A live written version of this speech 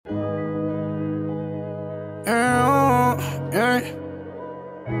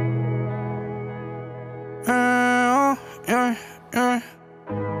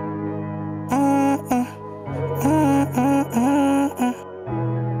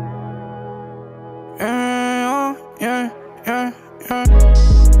yeah, yeah, yeah.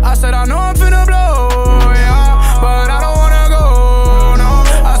 I said I know I'm finna blow, yeah, but I don't wanna go, no.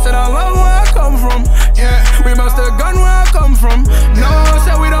 I said I love where I come from, yeah. We must have gone where I come from. No, I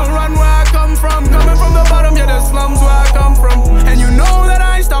said we don't run where I come from. Coming from the bottom, yeah, the slums where I come from. And you know that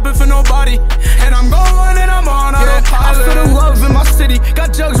I ain't stopping for nobody. And I'm going and I'm on autopilot. I feel the love in my city,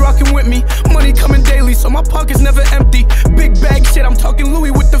 got jugs rocking with me. Money coming daily, so my pocket's never empty. Big bag shit, I'm talking Louis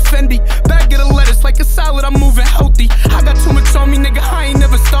with the Fendi. Bag of the lettuce like a salad, I'm moving healthy. I got too much on me, nigga, I ain't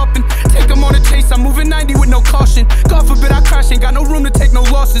never stopping. Take them on a chase, I'm moving 90 with no caution. God forbid I crash, ain't got no room to take no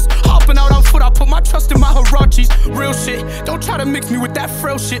losses. Hopping out on foot, I put my trust in my Hirachis. Real shit, don't try to mix me with that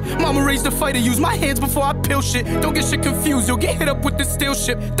frail shit. Mama raised a fighter, use my hands before I peel shit. Don't get shit confused, you'll get hit up with the steel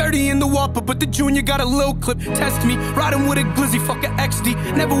ship. 30 in the Whopper, but the Junior got a little clip. Test me, riding with a glizzy, fuck a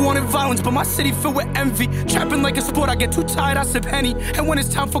XD. Never wanted violence, but my city filled with envy. Trapping like a sport, I get too tired, I sip Henny. And when it's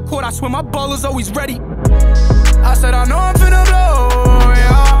time for court, I swear my ball is always ready. I said I know I'm finna blow,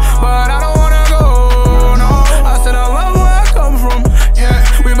 yeah, but I don't wanna go, no. I said I love where I come from,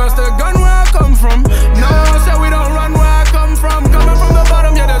 yeah. We must have gone where I come from. No, I said we don't run where I come from. Coming from the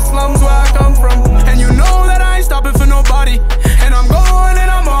bottom, yeah, the slums where I come from. And you know that I ain't stopping for nobody. And I'm going and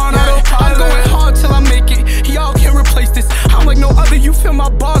I'm on autopilot. I'm going hard till I make it. Y'all can't replace this. I'm like no other, you feel my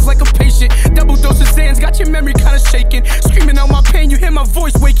bars like a patient. Double dose of Zans, got your memory kinda shaking. Screaming out my pain, you hear my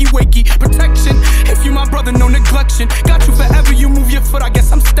voice, wakey, wakey. Protection, if you my brother, no neglection. Got you forever, you move your foot, I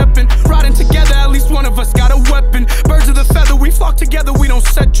guess I'm stepping. Riding together, at least one of us got a weapon. Birds of the feather, we flock together, we don't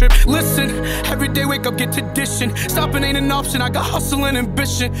set trip. Listen, every day wake up, get to dishing. Stopping ain't an option, I got hustle and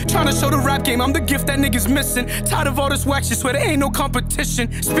ambition. Trying to show the rap game, I'm the gift that niggas missing. Tired of all this wax, you swear there ain't no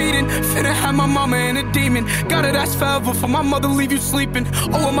competition. Speeding, finna have my mama and a demon. Gotta that's forever, for my mother leave you sleeping.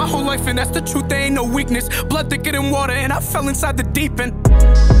 Oh, my whole life, and that's the truth, there ain't no weakness. Blood thicker than water, and I fell inside the deep end.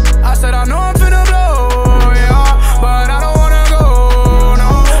 I said I know I'm finna blow, yeah, but I don't wanna go, no.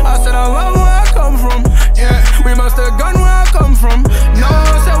 I said I love where I come from, yeah. We must have gone where I come from. No,